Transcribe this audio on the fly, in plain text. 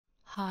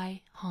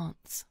high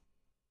haunts.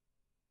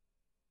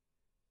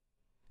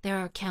 There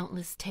are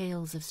countless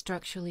tales of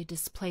structurally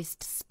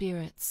displaced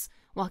spirits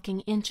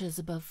walking inches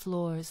above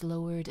floors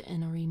lowered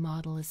in a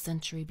remodel a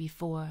century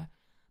before,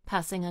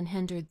 passing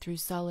unhindered through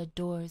solid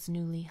doors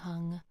newly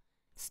hung,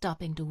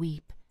 stopping to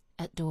weep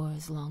at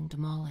doors long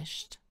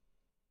demolished.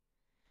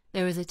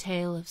 There is a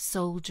tale of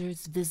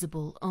soldiers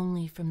visible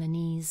only from the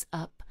knees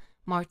up,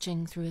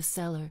 marching through a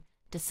cellar,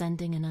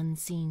 descending an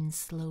unseen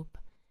slope,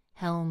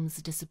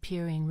 helms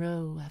disappearing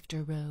row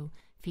after row,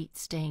 feet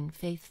staying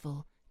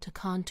faithful to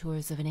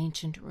contours of an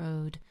ancient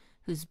road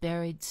whose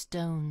buried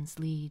stones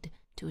lead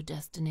to a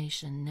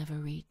destination never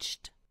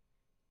reached.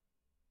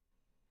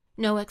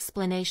 No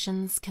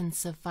explanations can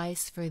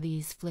suffice for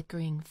these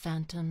flickering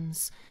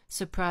phantoms,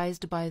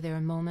 surprised by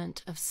their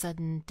moment of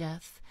sudden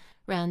death,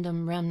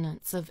 random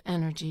remnants of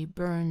energy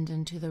burned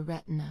into the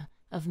retina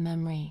of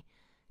memory,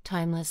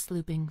 timeless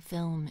looping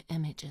film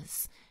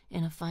images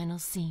in a final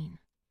scene,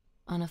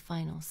 on a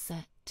final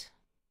set.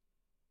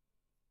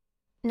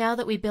 Now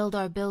that we build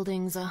our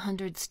buildings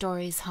 100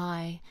 stories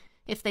high,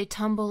 if they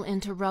tumble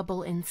into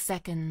rubble in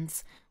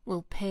seconds,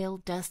 will pale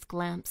desk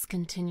lamps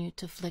continue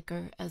to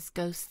flicker as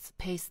ghosts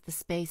pace the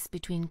space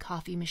between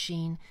coffee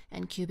machine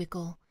and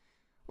cubicle?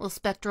 Will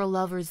spectral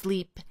lovers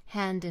leap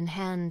hand in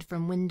hand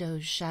from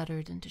windows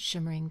shattered into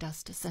shimmering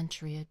dust a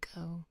century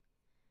ago?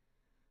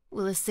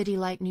 Will a city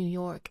like New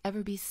York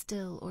ever be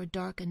still or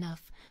dark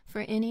enough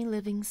for any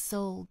living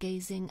soul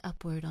gazing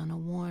upward on a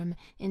warm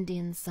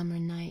Indian summer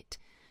night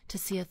to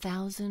see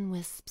 1,000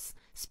 wisps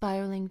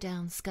spiraling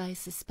down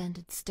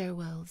sky-suspended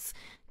stairwells,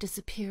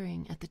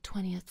 disappearing at the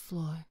 20th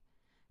floor,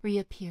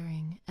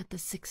 reappearing at the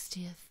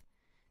 60th,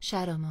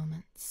 shadow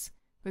moments,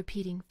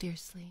 repeating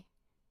fiercely,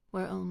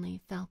 where only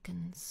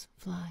falcons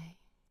fly?